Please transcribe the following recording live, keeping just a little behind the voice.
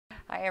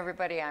Hi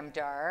everybody, I'm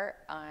Dar.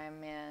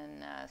 I'm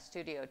in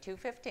Studio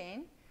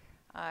 215.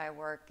 I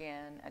work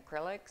in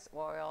acrylics,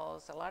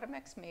 oils, a lot of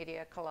mixed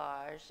media,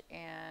 collage,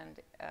 and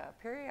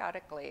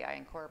periodically I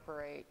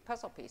incorporate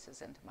puzzle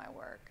pieces into my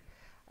work.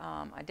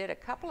 I did a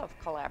couple of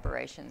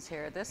collaborations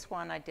here. This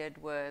one I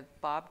did with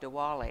Bob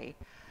Dewalle.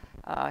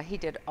 He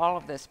did all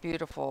of this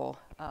beautiful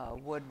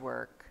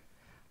woodwork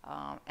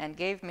and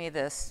gave me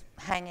this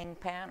hanging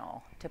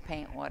panel to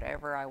paint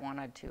whatever I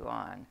wanted to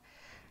on.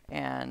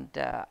 And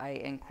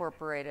I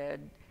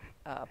incorporated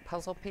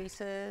puzzle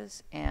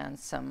pieces and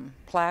some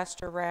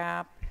plaster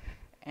wrap,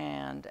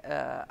 and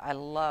I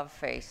love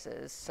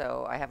faces,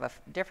 so I have a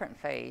different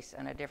face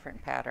and a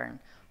different pattern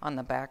on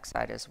the back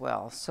side as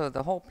well. So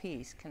the whole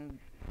piece can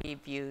be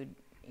viewed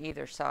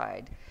either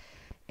side.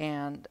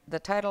 And the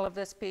title of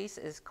this piece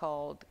is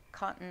called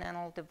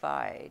Continental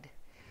Divide.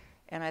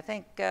 And I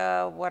think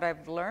what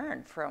I've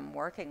learned from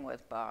working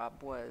with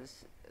Bob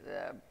was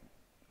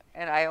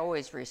and I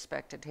always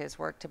respected his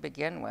work to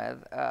begin with,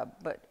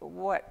 but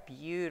what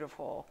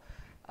beautiful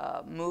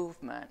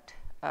movement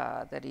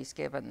that he's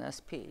given this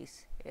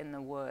piece in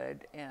the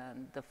wood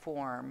and the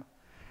form.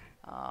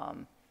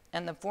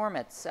 And the form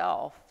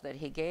itself that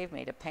he gave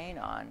me to paint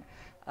on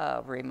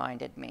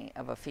reminded me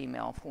of a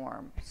female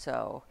form.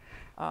 So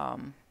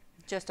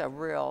just a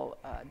real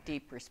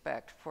deep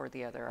respect for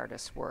the other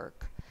artist's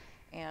work.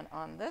 And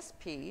on this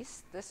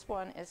piece, this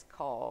one is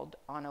called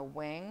On a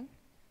Wing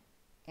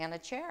and a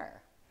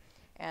Chair.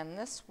 And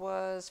this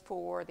was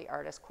for the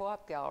Artist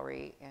Co-op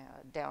Gallery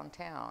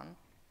downtown.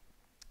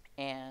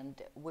 And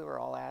we were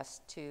all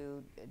asked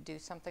to do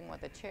something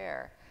with a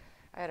chair.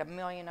 I had a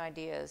million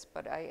ideas,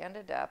 but I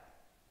ended up,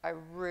 I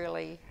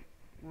really,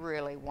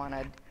 really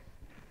wanted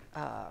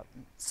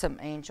some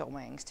angel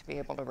wings to be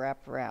able to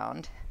wrap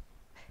around.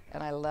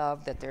 And I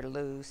love that they're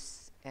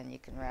loose and you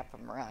can wrap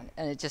them around.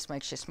 And it just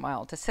makes you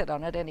smile to sit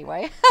on it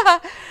anyway.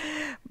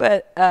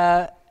 But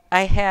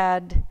I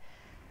had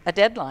a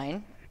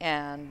deadline.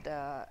 And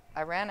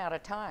I ran out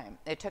of time.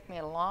 It took me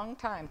a long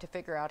time to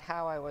figure out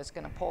how I was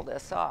going to pull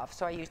this off.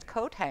 So I used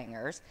coat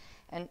hangers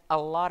and a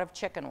lot of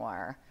chicken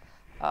wire.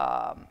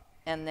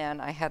 And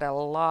then I had a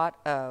lot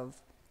of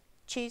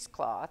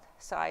cheesecloth,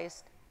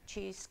 sized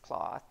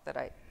cheesecloth that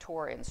I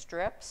tore in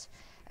strips.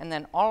 And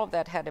then all of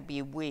that had to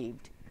be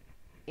weaved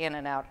in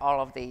and out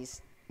all of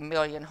these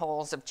million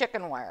holes of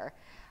chicken wire.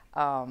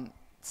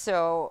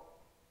 So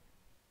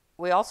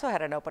we also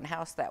had an open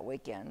house that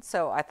weekend,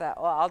 so I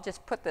thought, well, I'll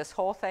just put this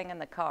whole thing in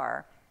the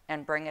car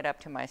and bring it up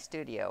to my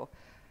studio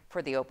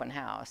for the open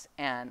house.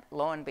 And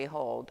lo and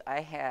behold,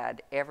 I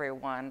had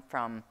everyone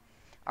from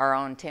our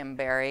own Tim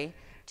Berry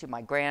to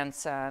my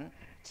grandson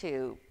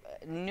to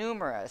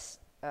numerous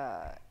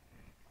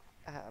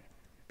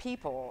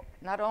people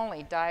not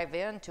only dive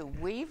into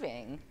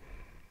weaving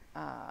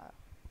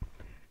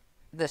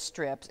the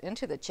strips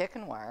into the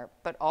chicken wire,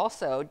 but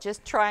also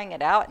just trying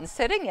it out and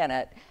sitting in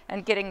it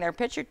and getting their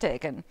picture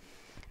taken.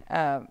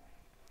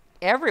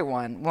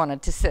 Everyone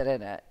wanted to sit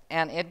in it,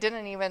 and it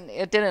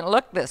didn't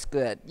look this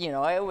good. You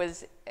know,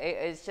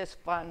 it's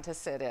just fun to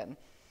sit in.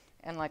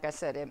 And like I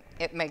said,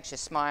 it makes you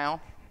smile.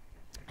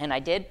 And I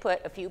did put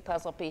a few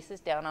puzzle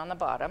pieces down on the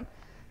bottom.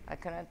 I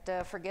couldn't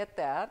forget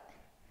that.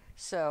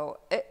 So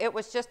it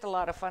was just a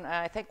lot of fun. And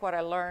I think what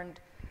I learned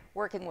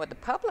working with the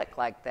public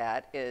like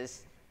that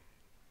is,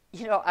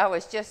 you know, I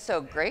was just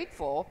so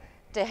grateful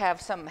to have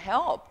some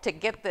help to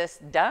get this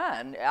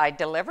done. I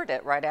delivered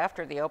it right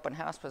after the open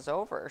house was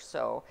over.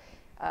 So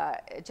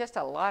just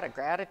a lot of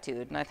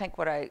gratitude. And I think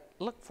what I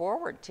look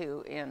forward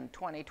to in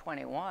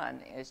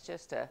 2021 is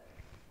just a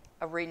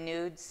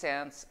renewed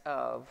sense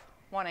of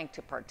wanting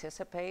to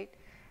participate,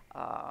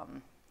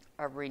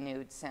 a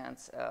renewed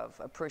sense of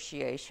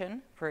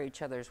appreciation for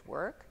each other's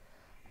work,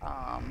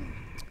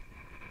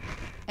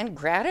 and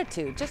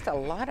gratitude, just a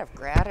lot of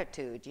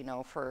gratitude, you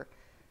know, for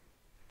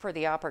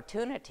the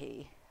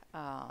opportunity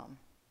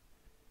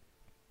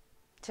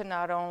to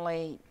not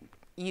only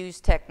use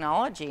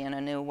technology in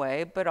a new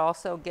way, but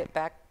also get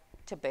back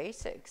to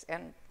basics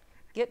and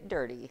get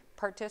dirty,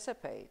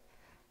 participate.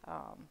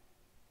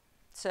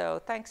 So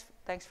thanks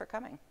for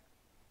coming.